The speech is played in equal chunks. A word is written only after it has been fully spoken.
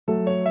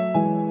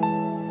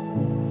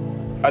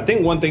I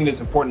think one thing that's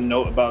important to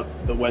note about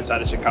the west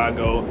side of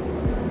Chicago,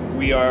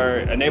 we are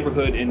a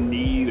neighborhood in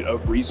need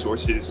of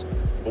resources.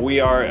 We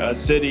are a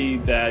city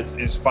that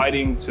is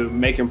fighting to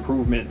make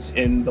improvements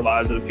in the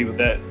lives of the people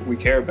that we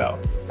care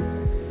about.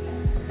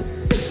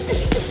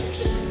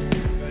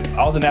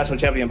 I was a national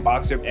champion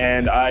boxer,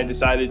 and I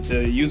decided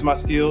to use my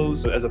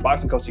skills as a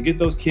boxing coach to get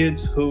those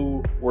kids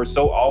who were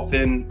so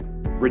often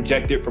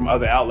rejected from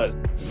other outlets.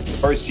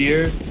 First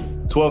year,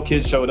 12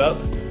 kids showed up,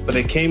 but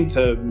they came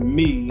to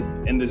me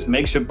in this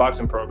makeshift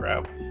boxing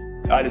program.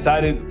 I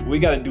decided we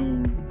got to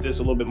do this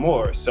a little bit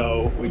more.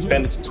 So we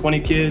expanded to 20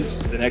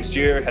 kids. The next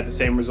year had the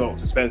same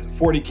results. Expanded to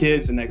 40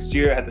 kids. The next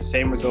year had the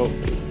same result.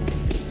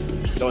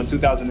 So in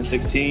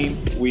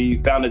 2016, we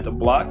founded the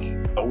Bloc.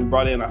 We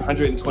brought in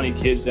 120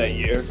 kids that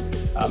year,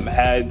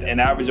 had an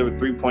average of a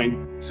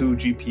 3.2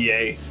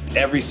 GPA.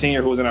 Every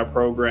senior who was in our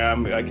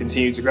program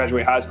continued to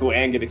graduate high school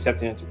and get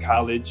accepted into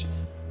college.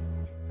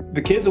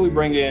 The kids that we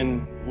bring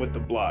in with the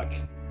Bloc,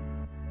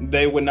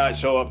 they would not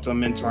show up to a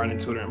mentoring and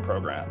tutoring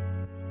program.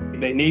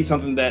 They need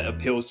something that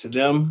appeals to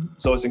them,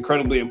 so it's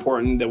incredibly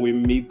important that we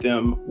meet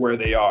them where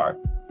they are.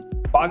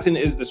 Boxing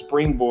is the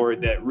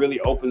springboard that really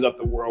opens up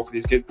the world for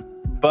these kids,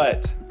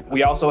 but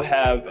we also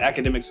have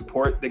academic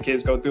support that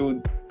kids go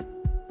through.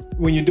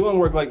 When you're doing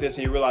work like this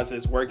and you realize that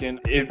it's working,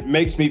 it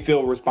makes me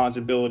feel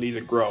responsibility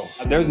to grow.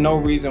 There's no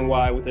reason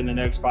why within the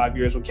next 5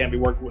 years we can't be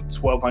working with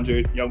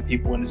 1,200 young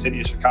people in the city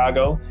of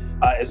Chicago,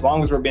 as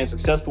long as we're being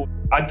successful.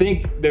 I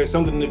think there's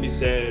something to be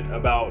said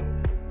about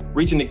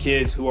reaching the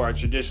kids who are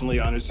traditionally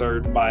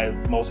underserved by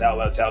most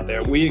outlets out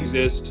there. We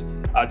exist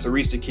to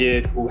reach the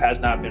kid who has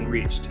not been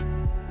reached.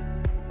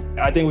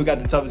 I think we got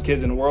the toughest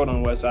kids in the world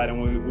on the west side,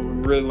 and we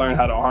really learn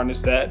how to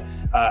harness that.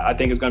 I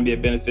think it's going to be a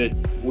benefit.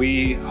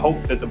 We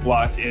hope that the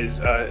Bloc is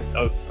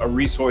a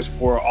resource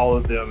for all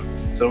of them,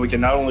 so we can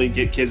not only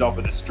get kids off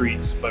of the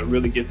streets, but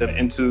really get them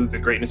into the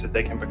greatness that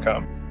they can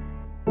become.